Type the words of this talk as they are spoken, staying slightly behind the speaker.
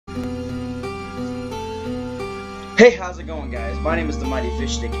Hey, how's it going, guys? My name is the Mighty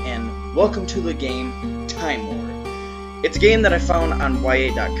Fish Stick, and welcome to the game Time War. It's a game that I found on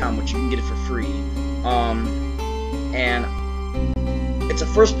y8.com, which you can get it for free. And it's a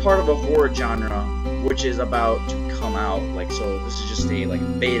first part of a horror genre, which is about to come out. So this is just a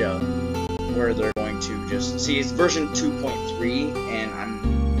beta where they're going to just see. It's version 2.3,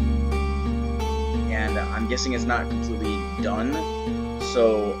 and I'm guessing it's not completely done.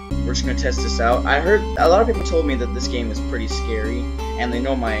 So we're just gonna test this out. I heard a lot of people told me that this game is pretty scary, and they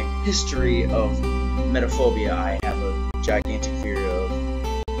know my history of metaphobia. I have a gigantic fear of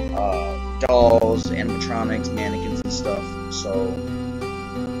dolls, animatronics, mannequins, and stuff. So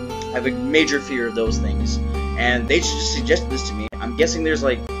I have a major fear of those things, and they just suggested this to me. I'm guessing there's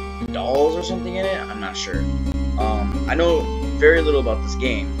dolls or something in it. I'm not sure. I know very little about this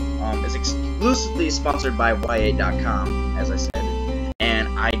game. It's exclusively sponsored by y8.com, as I said.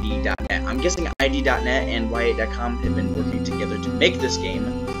 ID.net. I'm guessing ID.net and y8.com have been working together to make this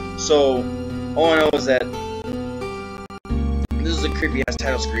game. So all I know is that this is a creepy ass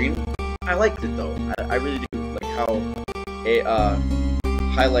title screen. I liked it though. I really do like how it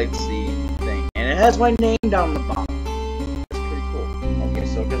highlights the thing, and it has my name down the bottom. That's pretty cool. Okay,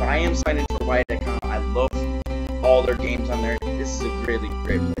 so because I am signed into y8.com, I love all their games on there. This is a really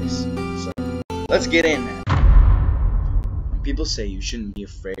great place. So let's get in. People say you shouldn't be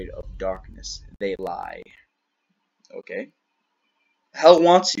afraid of darkness. They lie. Okay? Hell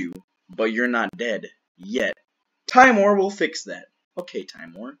wants you, but you're not dead yet. Time War will fix that. Okay,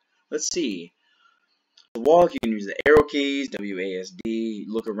 Time War. Let's see. To walk, you can use the arrow keys, WASD,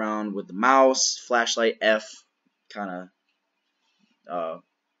 look around with the mouse, flashlight, F, kind of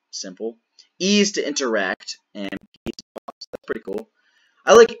simple. E is to interact, and P is to pause. That's pretty cool.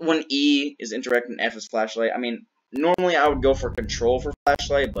 I like when E is interact and F is flashlight. I mean, normally I would go for control for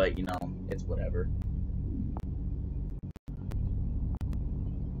flashlight, but you know, it's whatever.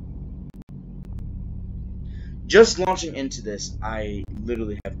 Just launching into this, I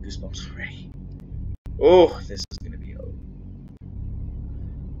literally have goosebumps already. Oh, this is gonna be over.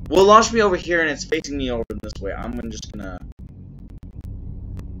 Well, launch me over here and it's facing me over this way. I'm gonna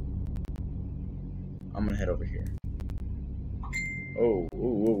head over here. Oh,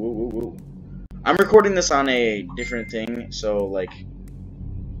 ooh. I'm recording this on a different thing, so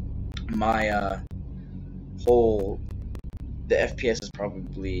my the FPS is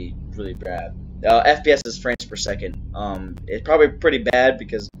probably really bad. FPS is frames per second. It's probably pretty bad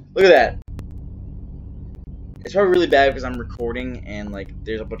because look at that. It's probably really bad because I'm recording and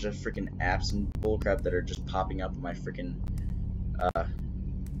there's a bunch of freaking apps and bullcrap that are just popping up in my freaking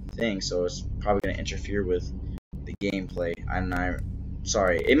thing, so it's probably gonna interfere with the gameplay. I'm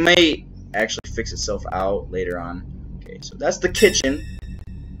sorry. It may actually fix itself out later on. Okay, so that's the kitchen.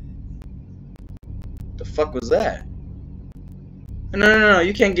 The fuck was that? No,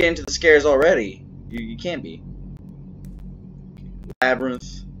 you can't get into the scares already. You can't be.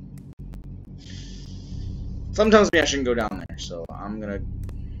 Labyrinth. Sometimes I shouldn't go down there, so I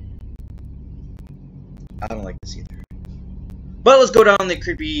don't like this either. But let's go down the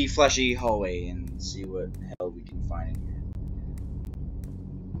creepy, fleshy hallway and see what hell we can find in here.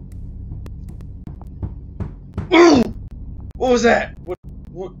 Ooh! What was that? What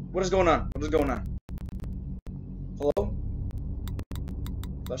is going on? What is going on? Hello?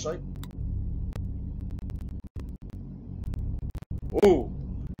 Flashlight? Ooh.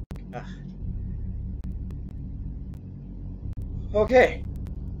 Ah. Okay.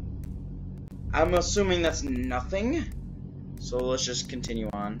 I'm assuming that's nothing. So let's just continue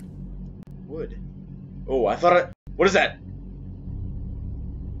on. Wood. Oh, I thought what is that?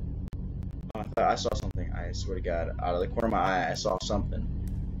 I thought I saw something. I swear to God, out of the corner of my eye, I saw something.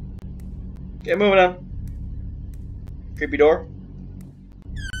 Okay, moving on. Creepy door.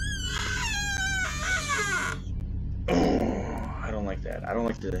 Oh, I don't like that. I don't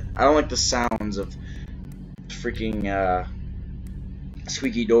like the sounds of freaking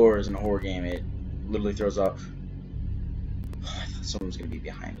squeaky doors in a horror game. It literally throws off. Oh, I thought someone was gonna be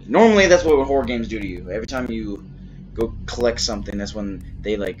behind me. Normally, that's what horror games do to you. Every time you go collect something, that's when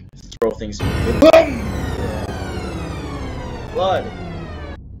they throw things. Boom! Blood.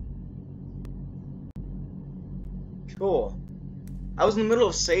 Cool. I was in the middle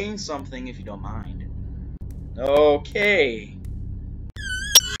of saying something, if you don't mind. Okay.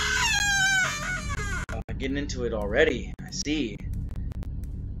 Getting into it already. I see.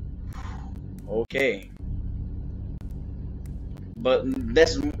 Okay. But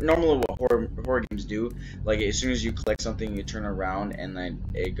that's normally what horror games do. As soon as you collect something, you turn around and then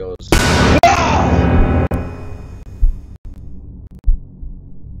it goes.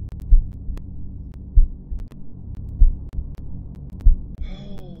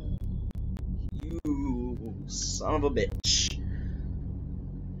 son of a bitch.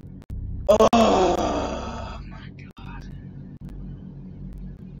 Oh my god.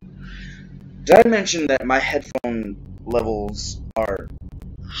 Did I mention that my headphone levels are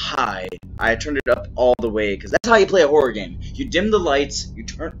high? I turned it up all the way because that's how you play a horror game. You dim the lights, you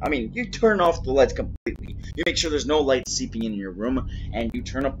turn off the lights completely. You make sure there's no light seeping in your room, and you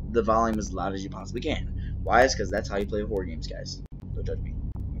turn up the volume as loud as you possibly can. Why? Is because that's how you play horror games, guys. Don't judge me.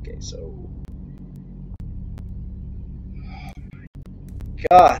 Okay, so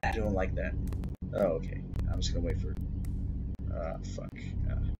God, I don't like that. Oh, okay. I'm just gonna wait for. Fuck.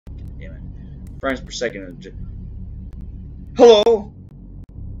 Damn it. Frames per second. Hello.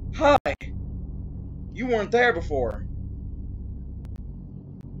 Hi. You weren't there before.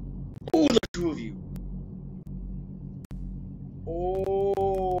 Oh, the two of you.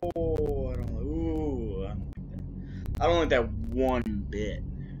 Oh, I don't like. Ooh, I don't like that one bit.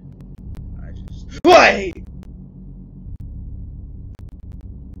 I just. Why?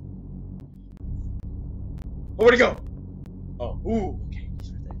 Oh, where'd he go? Oh, ooh, okay,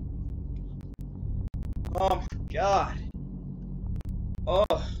 he's right there. Oh my god. Oh,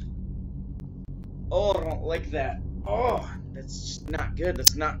 I don't like that. Oh, that's just not good.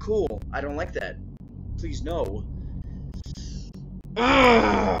 That's not cool. I don't like that. Please no.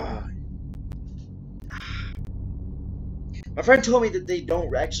 Ah. My friend told me that they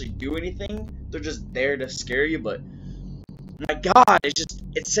don't actually do anything. They're just there to scare you, but my god,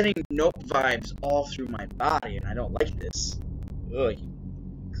 it's sending nope vibes all through my body, and I don't like this. Ugh, you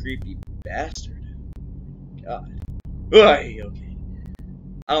creepy bastard. God. Ugh, okay.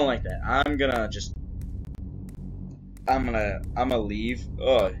 I don't like that. I'm gonna leave.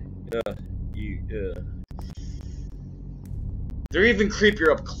 Ugh. They're even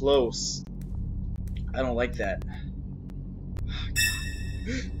creepier up close. I don't like that.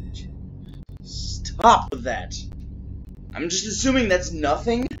 Stop with that. I'm just assuming that's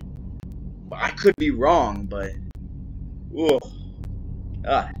nothing. I could be wrong, but ugh.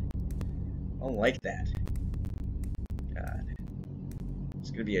 God. I don't like that. God.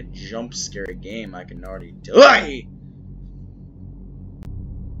 It's gonna be a jump scare game, I can already tell. Aye!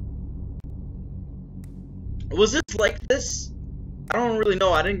 Was this like this? I don't really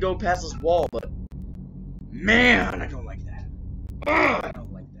know. I didn't go past this wall, but man, I don't like that. Ugh, I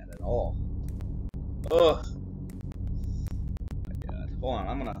don't like that at all. Ugh. Oh my god. Hold on,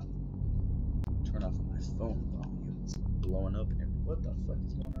 I'm gonna turn off my phone volume. It's blowing up and everything. What the fuck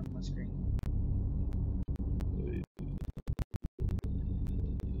is going on my screen?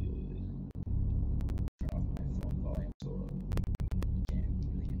 Turn off my phone volume so I can't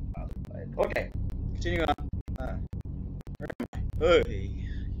really get bothered by it. Okay, continue on. Where am I? Hey, you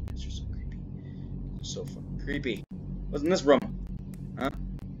guys are so creepy. You're so fucking creepy. What's in this room? Huh?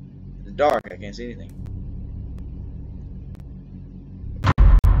 It's dark. I can't see anything.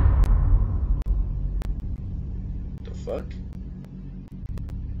 The fuck?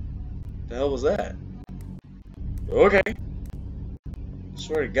 The hell was that? Okay. I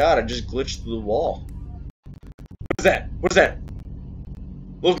swear to God, I just glitched through the wall. What is that? What is that?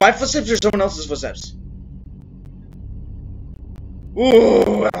 Those my footsteps or someone else's footsteps?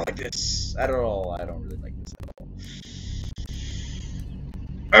 Ooh, I don't like this at all. I don't really like this at all.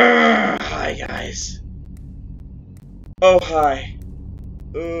 Hi, guys. Oh, hi.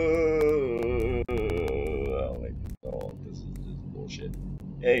 I don't like this at all. This is just bullshit.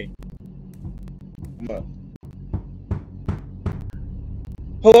 Hey. Come on.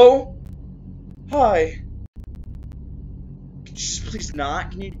 Hello? Hi. Could you just please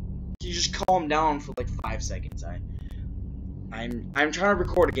not? Can you just calm down for like 5 seconds? I'm trying to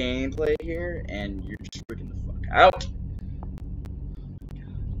record a gameplay here, and you're just freaking the fuck out.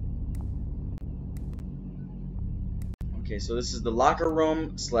 Okay, so this is the locker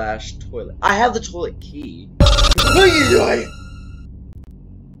room / toilet. I have the toilet key. What are you doing?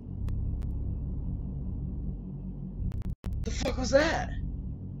 The fuck was that?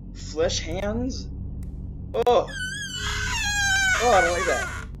 Flesh hands? Oh. Oh, I don't like that.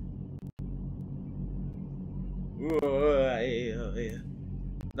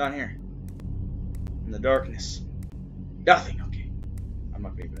 Down here. In the darkness. Nothing, okay. I'm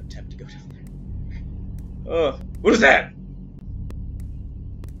not gonna even attempt to go down there. Oh, what is that?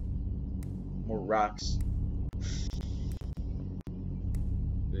 More rocks.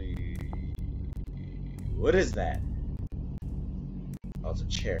 What is that? Oh, it's a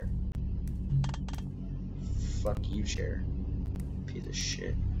chair. Fuck you, chair. Piece of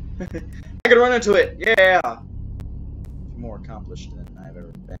shit. I can run into it! Yeah! More accomplished than I've ever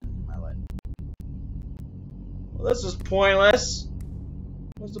been in my life. Well, this is pointless.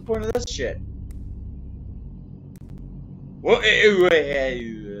 What's the point of this shit? What?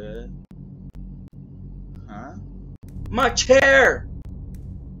 Huh? My chair!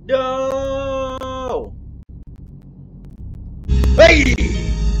 No! Hey!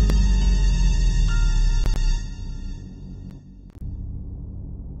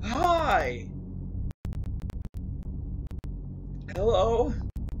 Hi! Hello?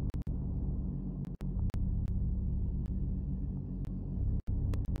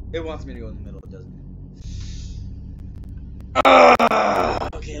 It wants me to go in the middle, doesn't it?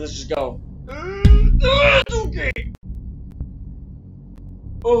 Okay, let's just go. It's okay!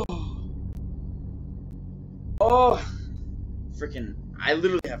 Oh. Oh. Freaking, I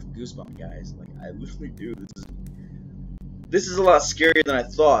literally have goosebumps, guys. Like, I literally do. This is a lot scarier than I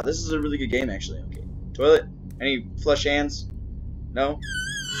thought. This is a really good game, actually. Okay. Toilet? Any flush hands? No?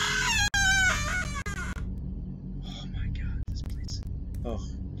 Oh my god, this place. Oh.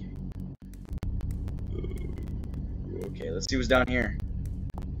 Okay, let's see what's down here.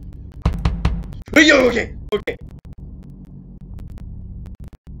 Okay, okay.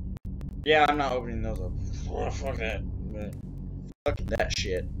 Yeah, I'm not opening those up. Oh, fuck that. Fuck that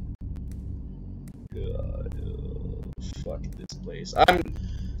shit. God, fuck this place. I'm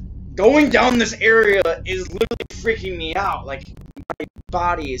going down this area is literally freaking me out. Like, my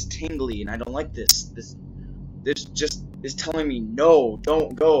body is tingly, and I don't like this. This just is telling me no,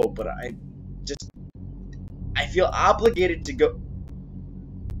 don't go. But I feel obligated to go.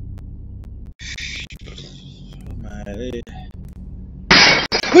 Oh my.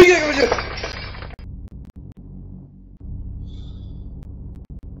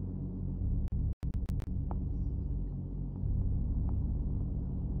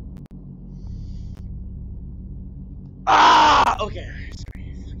 Ah! Okay.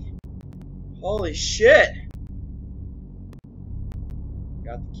 Sorry. Holy shit!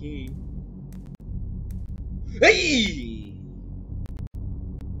 Got the key. Hey!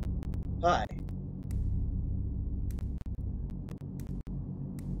 Hi.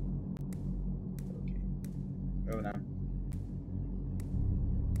 Okay. Moving on.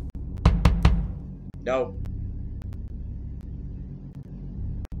 No.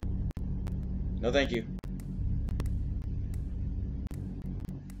 No, thank you.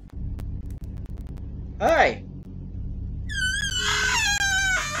 Hi.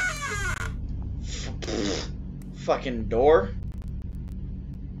 Fucking door.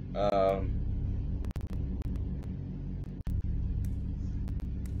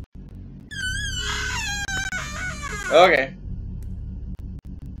 Okay.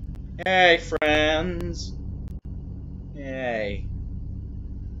 Hey, friends. Hey.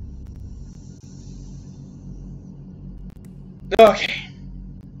 Okay.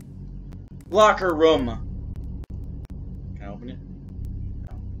 Locker room. Can I open it?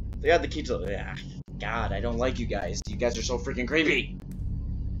 No. They got the key to. Yeah. God, I don't like you guys. You guys are so freaking creepy.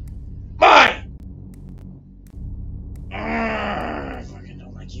 Bye! I fucking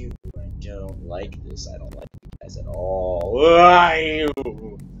don't like you. I don't like this. I don't like you guys at all.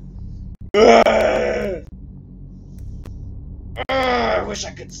 I wish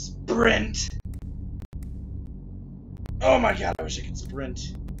I could sprint. Oh my god, I wish I could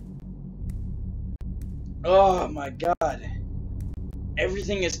sprint. Oh my god.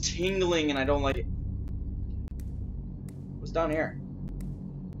 Everything is tingling and I don't like it. What's down here?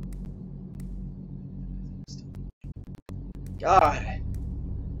 God.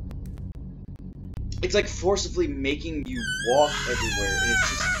 It's like forcibly making you walk everywhere. And it's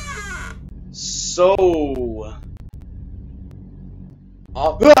just so...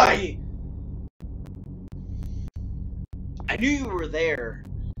 I knew you were there.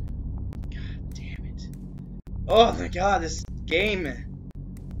 God damn it. Oh my god, this game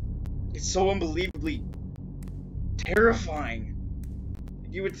is so unbelievably terrifying.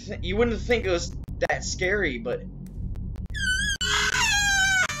 You wouldn't think it was that scary, but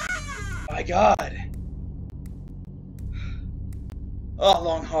my god. Oh,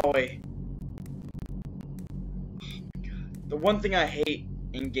 long hallway. Oh my god. The one thing I hate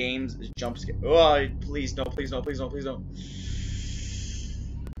in games is jump scare. Oh, please no, please no, please no, please no.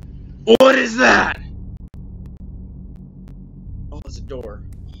 What is that? Oh, it's a door.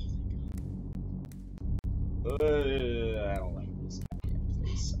 I don't like this goddamn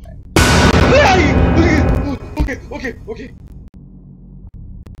place. Okay.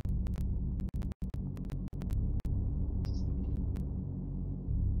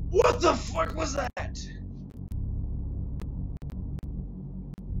 What the fuck was that?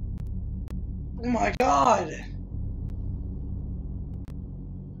 Oh my god.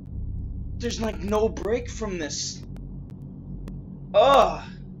 There's like no break from this. Oh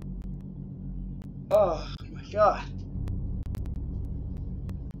my god.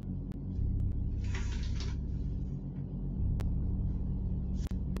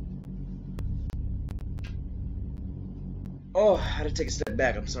 Oh, I had to take a step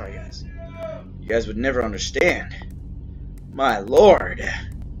back. I'm sorry, guys. You guys would never understand. My lord.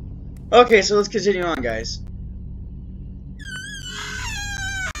 Okay, so let's continue on, guys.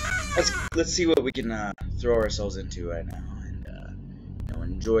 Let's see what we can throw ourselves into right now, and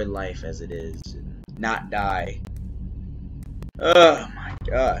enjoy life as it is, and not die. Oh my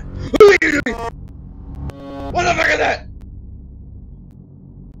god! What are you doing? What the fuck is that?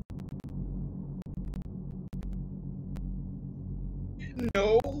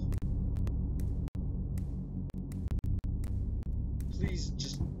 No. Please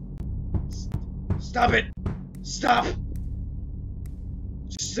just stop it. Stop.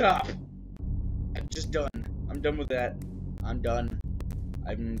 Just stop. I'm just done. I'm done with that. I'm done.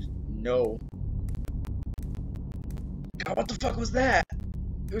 No. God, what the fuck was that?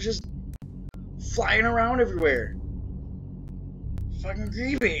 It was just flying around everywhere. Fucking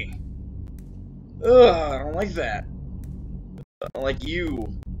creepy. Ugh, I don't like that. I don't like you.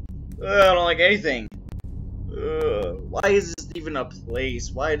 Ugh, I don't like anything. Ugh, why is this even a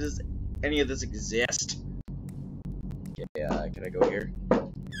place? Why does any of this exist? Okay, can I go here? I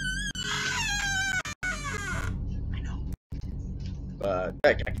know.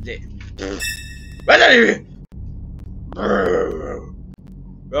 I can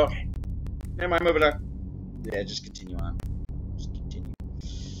okay. Never mind, moving on. Yeah, just continue on. Just continue.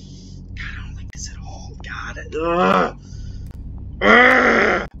 God, I don't like this at all. God. Ugh.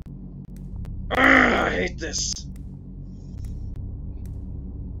 Ugh. Ugh, I hate this.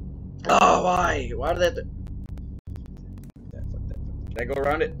 Oh, why? Why did that? Fuck that. Can I go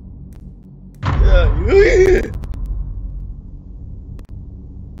around it?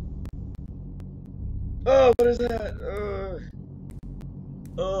 Oh, what is that?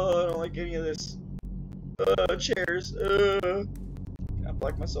 Oh, I don't like any of this. Chairs. Can I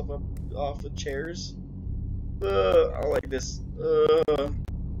block myself up off with chairs? I don't like this.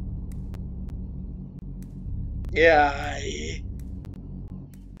 Yeah.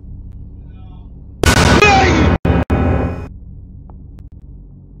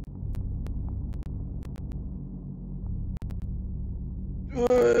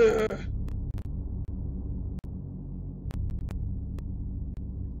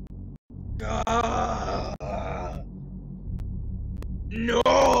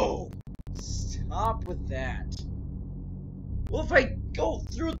 No! Stop with that. Well, if I go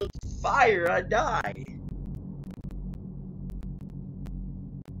through the fire, I die.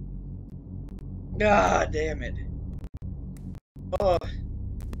 God damn it. Oh.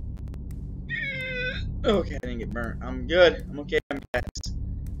 Okay, I didn't get burnt. I'm good. I'm okay. I'm fast.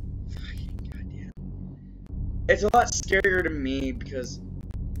 Fucking goddamn. It's a lot scarier to me because.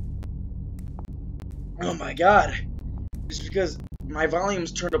 Oh my god. It's because my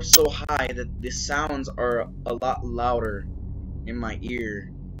volume's turned up so high that the sounds are a lot louder in my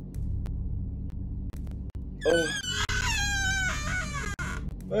ear. Oh.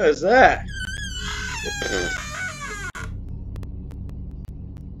 What is that?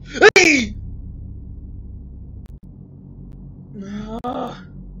 Hey! Oh,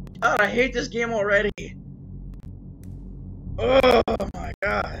 God, I hate this game already. Oh my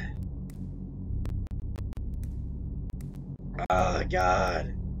god. Oh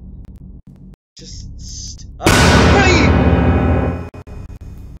god. Just hey!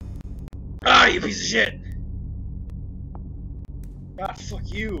 Ah, you piece of shit. God, fuck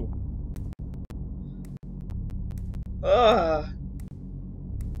you.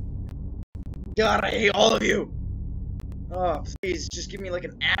 God, I hate all of you. Oh, please, just give me like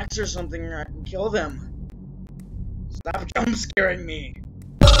an axe or something or I can kill them. Stop jump scaring me.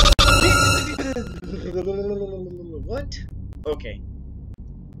 What? Okay.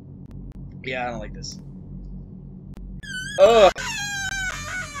 Yeah, I don't like this. Ugh.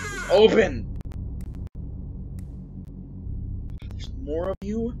 It's open. There's more of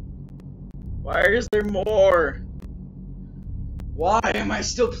you? Why is there more? Why am I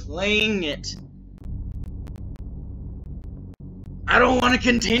still playing it? I don't want to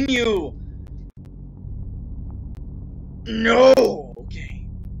continue. No. Okay.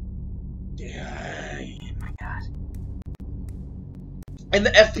 Yeah. My God. And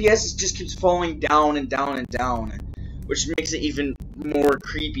the FPS just keeps falling down and down and down, which makes it even more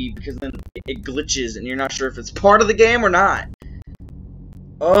creepy because then it glitches and you're not sure if it's part of the game or not.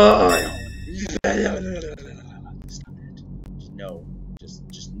 Oh. Stop it. Just no.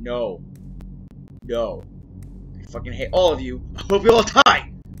 Just no. No. I fucking hate all of you. I hope you all die.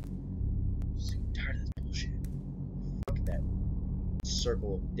 I'm so tired of this bullshit. Fuck that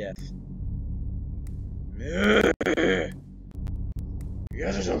circle of death. You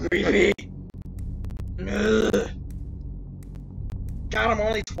guys are so creepy. God, I'm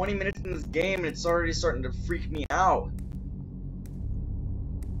only 20 minutes in this game and it's already starting to freak me out.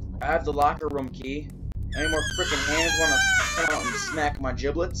 I have the locker room key. Any more freaking hands want to come out and smack my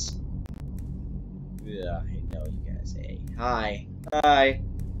giblets? Yeah, I know you guys. Hey, hi. Hi.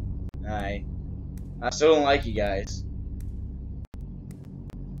 Hi. I still don't like you guys.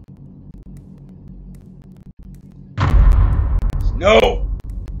 No!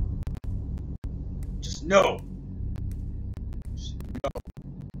 Just no! Just no.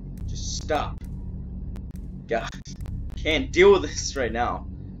 Just stop. God. Can't deal with this right now.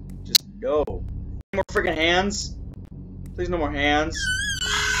 Just no. No more freaking hands. Please, no more hands.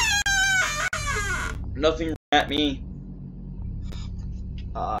 Nothing at me.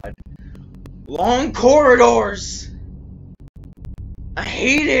 God. Long corridors! I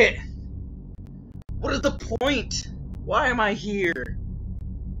hate it! What is the point? Why am I here?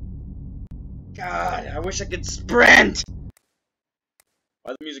 God, I wish I could sprint!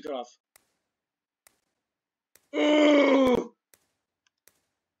 Why the music cut off? Ooh!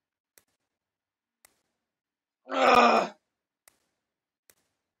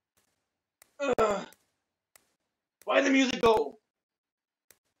 Why the music go?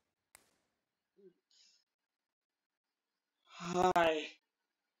 Hi.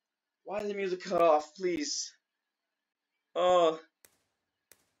 Why the music cut off, please?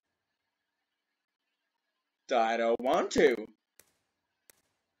 I don't want to.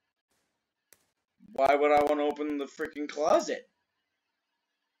 Why would I want to open the freaking closet?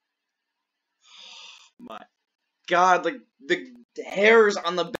 My God, the hairs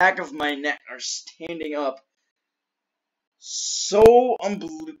on the back of my neck are standing up. So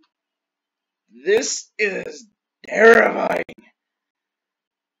unbelievable. This is terrifying.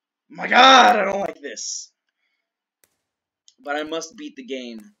 My God, I don't like this. But I must beat the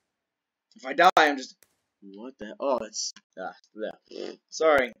game. If I die, I'm just... What the... Oh, it's... yeah.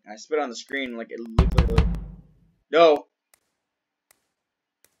 Sorry, I spit on the screen like it looked like... No!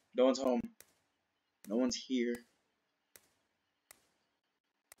 No one's home. No one's here.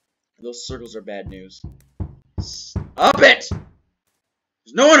 Those circles are bad news. Stop it!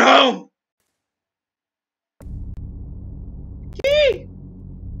 There's no one home! Key!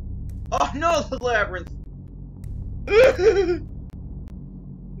 Oh no, the labyrinth!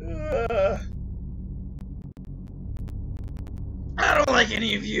 I don't like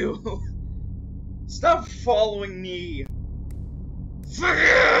any of you! Stop following me! Fuck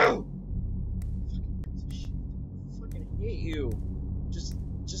you! Fucking hate you. Just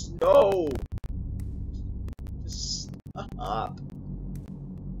no. Just stop.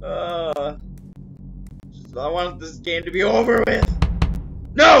 I want this game to be over with.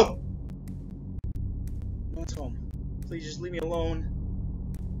 No! No one's home. Please just leave me alone.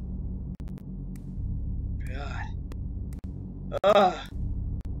 God.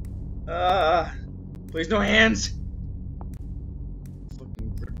 Please no hands.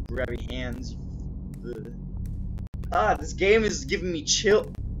 Fucking grabby hands. This game is giving me chill.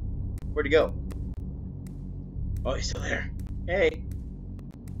 Where'd he go? Oh, he's still there. Hey.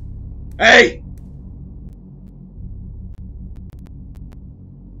 Hey!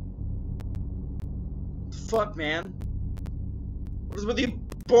 Fuck, man. What is with you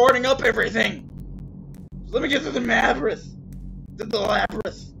boarding up everything? Just let me get through the labyrinth. The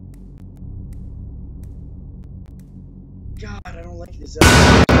labyrinth. God, I don't like this.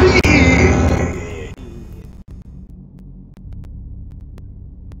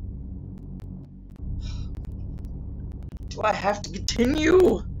 Do I have to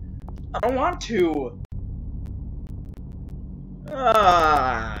continue? I don't want to.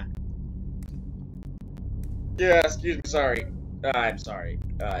 Yeah, excuse me, sorry. I'm sorry.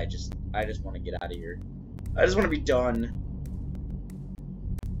 I just want to get out of here. I just want to be done.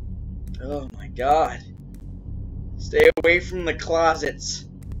 Oh my God. Stay away from the closets.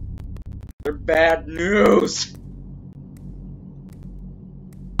 They're bad news.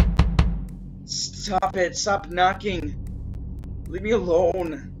 Stop it. Stop knocking. Leave me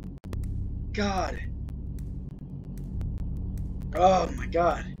alone. God. Oh my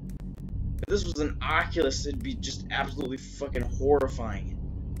God. If this was an Oculus, it'd be just absolutely fucking horrifying.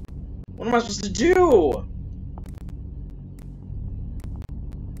 What am I supposed to do?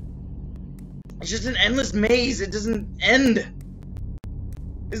 It's just an endless maze. It doesn't end.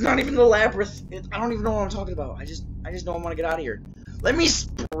 It's not even the labyrinth. I don't even know what I'm talking about. I just know I want to get out of here. Let me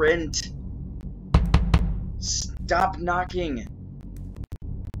sprint. Stop knocking.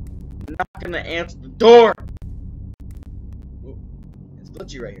 I'm not gonna answer the door. Ooh, it's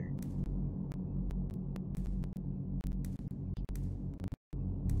glitchy right here.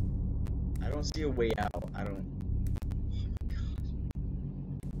 I don't see a way out. I don't. Oh my God.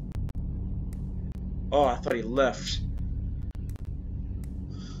 Oh, I thought he left.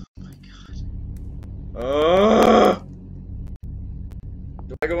 Oh my god.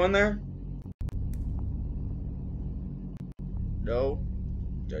 Do I go in there? No.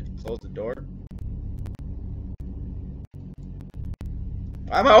 Do I close the door?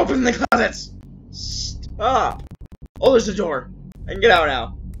 Why am I opening the closets? Stop! Oh, there's a door. I can get out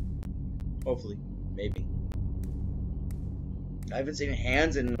now. Hopefully. Maybe. I haven't seen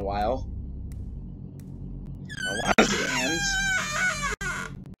hands in a while. I want to see hands.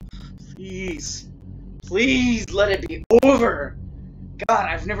 Please. Please let it be over. God,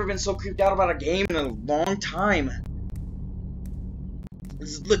 I've never been so creeped out about a game in a long time.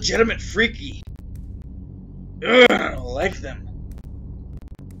 This is legitimate freaky. Ugh, I don't like them.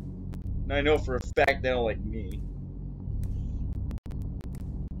 And I know for a fact they don't like me.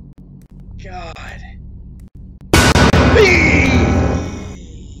 God.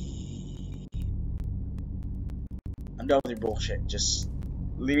 I'm done with your bullshit. Just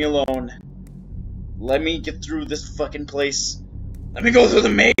leave me alone. Let me get through this fucking place. Let me go through the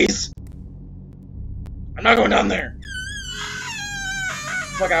maze. I'm not going down there.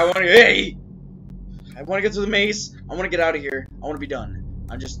 Fuck, I want to. Hey! I want to get through the maze. I want to get out of here. I want to be done.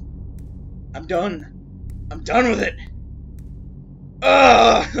 I'm done. I'm done with it.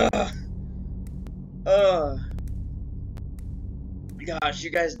 Gosh, you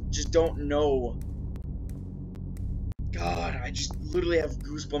guys just don't know. God, I just literally have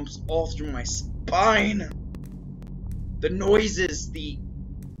goosebumps all through my spine. The noises, the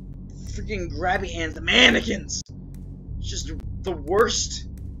freaking grabby hands, the mannequins. It's just the worst.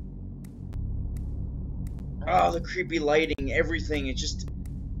 Oh, the creepy lighting, everything. It just...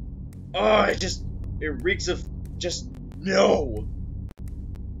 Oh, it reeks of just... No.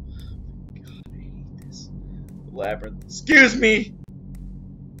 God, I hate this. Labyrinth. Excuse me!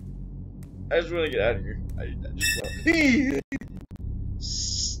 I just want to get out of here. I just want...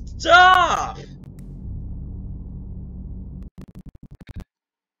 Stop!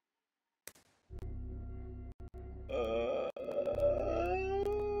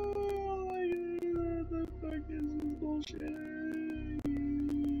 What the fuck is this bullshit?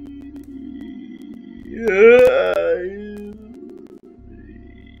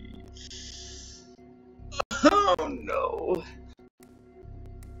 Oh no.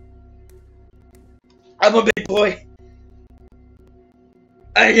 I'm a big boy.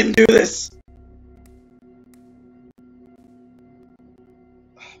 I can do this.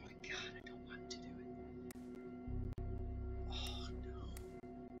 Oh my god, I don't want to do it. Oh no.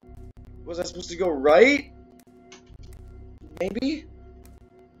 Was I supposed to go right? Maybe?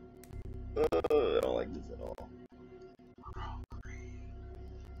 I don't like this at all.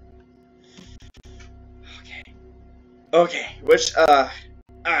 Okay. Okay, which,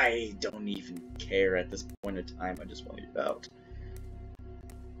 I don't even care at this point in time. I just want to get out.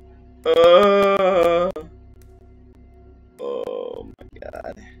 Oh my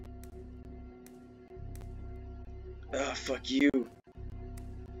god. Fuck you.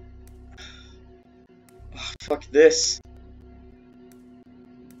 Oh, fuck this.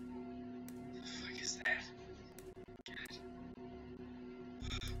 What the fuck is that? God.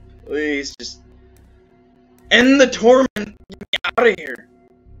 Please, just end the torment. Get me out of here.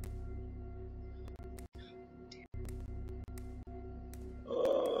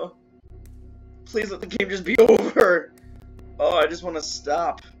 Please let the game just be over. Oh, I just want to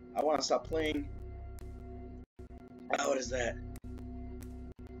stop. I want to stop playing. Oh, what is that?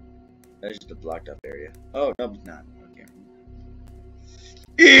 That's just a blocked up area. Oh, no, it's not. Okay.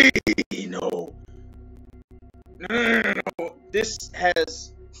 No. No. This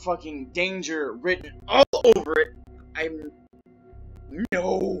has fucking danger written all over it.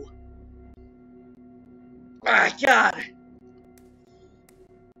 No. Ah, God.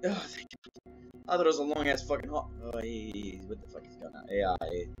 Oh, thank God. I thought it was a long ass fucking hall. Oh, what the fuck is going on?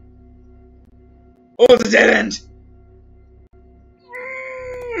 AI. Oh, it's a dead end!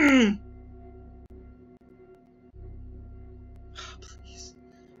 Please.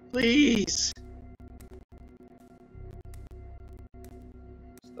 Please.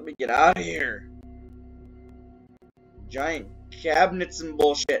 Just let me get out of here. Giant cabinets and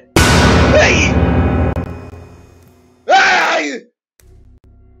bullshit. Hey! Ah!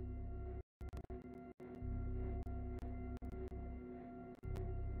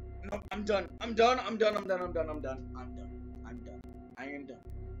 No, I'm done. I am done.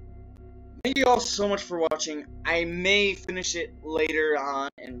 Thank you all so much for watching. I may finish it later on,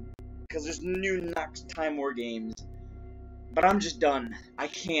 and because there's new next time more games. But I'm just done. I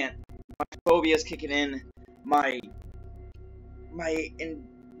can't. My phobia's kicking in. My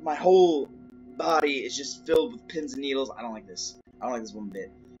whole body is just filled with pins and needles. I don't like this. I don't like this one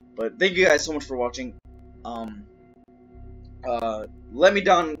bit. But thank you guys so much for watching. Let me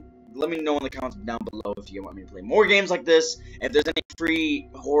know in the comments down below if you want me to play more games like this. If there's any free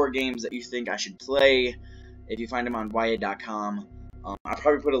horror games that you think I should play, if you find them on ya.com. I'll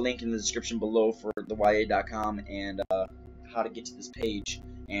probably put a link in the description below for the ya.com and how to get to this page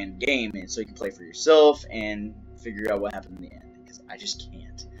and game, and so you can play for yourself and figure out what happened in the end, because I just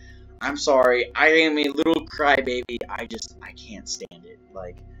can't. I'm sorry, I am a little crybaby. I can't stand it.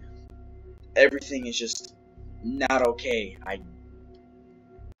 Like, everything is just not okay. I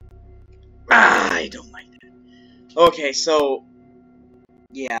don't like that. Okay, so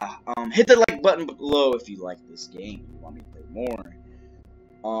yeah, hit the like button below if you like this game. You want me to play more.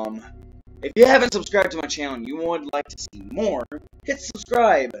 If you haven't subscribed to my channel and you would like to see more, hit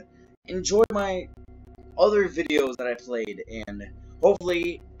subscribe. Enjoy my other videos that I played, and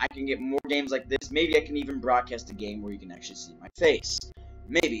hopefully I can get more games like this. Maybe I can even broadcast a game where you can actually see my face.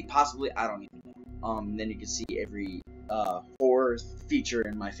 Maybe, possibly, I don't even know. Then you can see every horror feature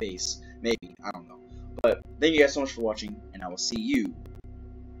in my face. Maybe, I don't know. But thank you guys so much for watching, and I will see you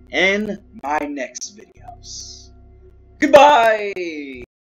in my next videos. Goodbye!